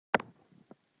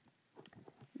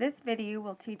This video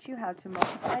will teach you how to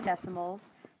multiply decimals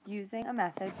using a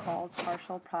method called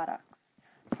partial products.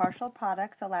 Partial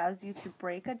products allows you to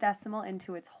break a decimal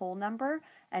into its whole number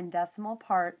and decimal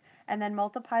part, and then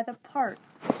multiply the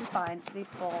parts to find the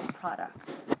full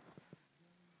product.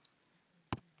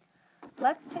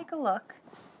 Let's take a look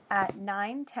at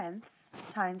 9/10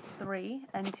 times 3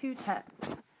 and 2/10.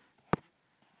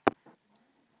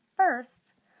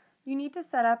 First, you need to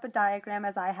set up a diagram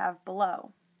as I have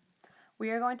below. We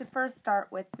are going to first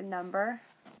start with the number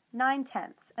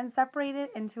 9/10 and separate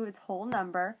it into its whole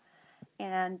number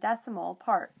and decimal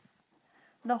parts.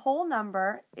 The whole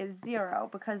number is 0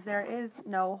 because there is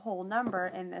no whole number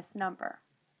in this number.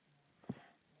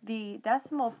 The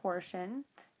decimal portion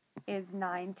is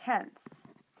 9/10.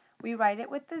 We write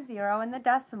it with the 0 and the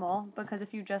decimal because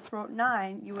if you just wrote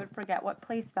 9, you would forget what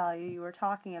place value you were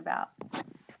talking about.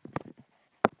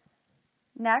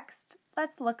 Next,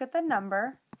 let's look at the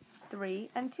number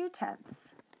 3 and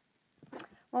 2/10.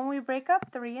 When we break up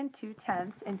 3 and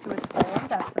 2/10 into its whole and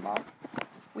decimal,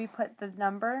 we put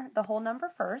the whole number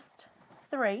first,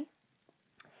 3,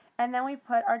 and then we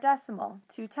put our decimal,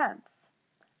 2/10.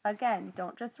 Again,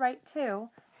 don't just write 2,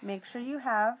 make sure you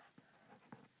have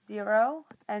 0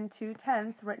 and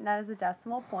 2/10 written as a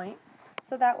decimal point,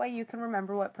 so that way you can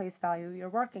remember what place value you're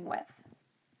working with.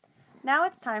 Now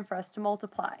it's time for us to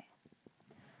multiply.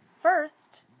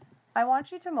 First, I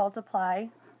want you to multiply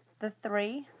the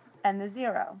 3 and the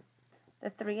 0. The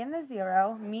 3 and the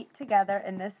 0 meet together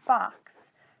in this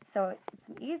box. So it's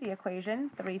an easy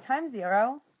equation. 3 times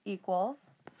 0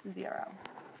 equals 0.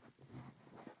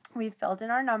 We've filled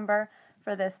in our number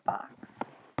for this box.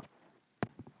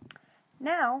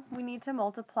 Now we need to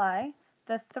multiply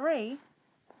the 3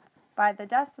 by the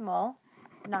decimal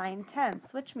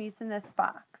 9/10, which meets in this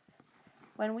box.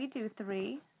 When we do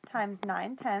 3 times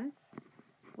 9/10,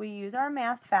 we use our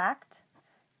math fact.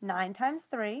 9 times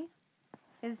 3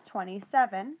 is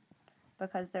 27.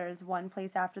 Because there is one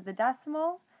place after the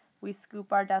decimal, we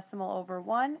scoop our decimal over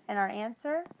 1, and our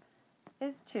answer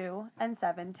is 2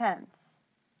 7/10.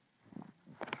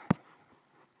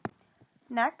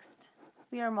 Next,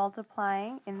 we are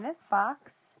multiplying in this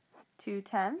box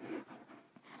 2/10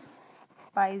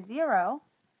 by 0,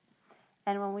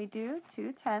 and when we do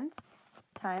 2/10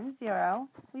 times 0,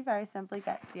 we very simply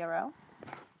get 0.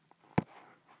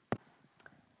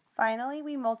 Finally,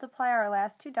 we multiply our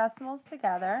last two decimals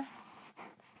together.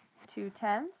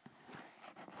 2/10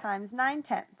 times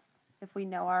 9/10. If we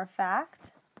know our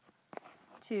fact,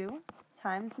 2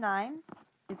 times 9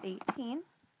 is 18.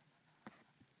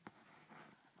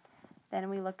 Then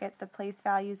we look at the place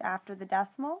values after the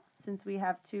decimal. Since we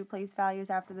have two place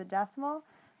values after the decimal,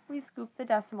 we scoop the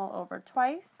decimal over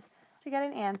twice to get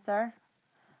an answer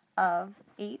of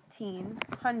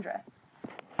 18/100.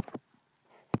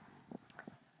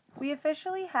 We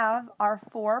officially have our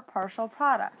four partial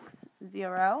products: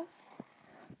 0,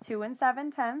 2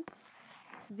 7/10,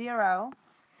 0,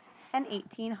 and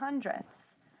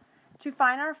 18/100. To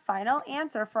find our final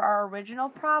answer for our original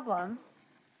problem,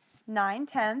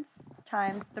 9/10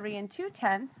 times 3 and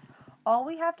 2/10, all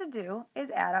we have to do is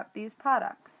add up these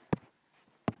products.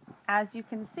 As you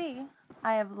can see,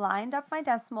 I have lined up my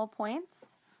decimal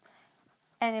points,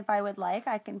 and if I would like,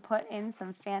 I can put in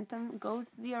some phantom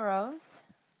ghost zeros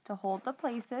to hold the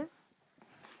places.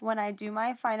 When I do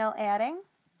my final adding,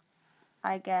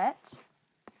 I get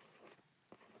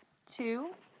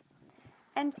 2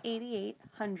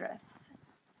 88/100.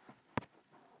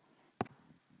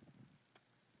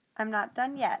 I'm not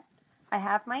done yet. I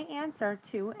have my answer,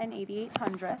 2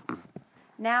 88/100.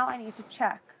 Now I need to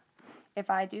check.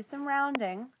 If I do some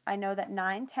rounding, I know that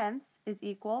 9/10 is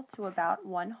equal to about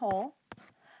 1 whole.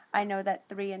 I know that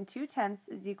 3 and 2/10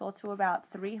 is equal to about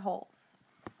 3 wholes.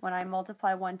 When I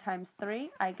multiply 1 times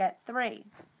 3, I get 3.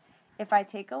 If I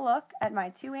take a look at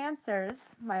my two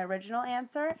answers, my original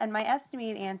answer and my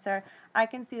estimated answer, I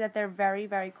can see that they're very,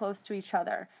 very close to each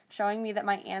other, showing me that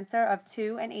my answer of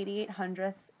 2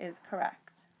 88/100 is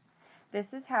correct.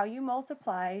 This is how you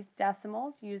multiply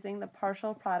decimals using the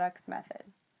partial products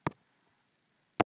method.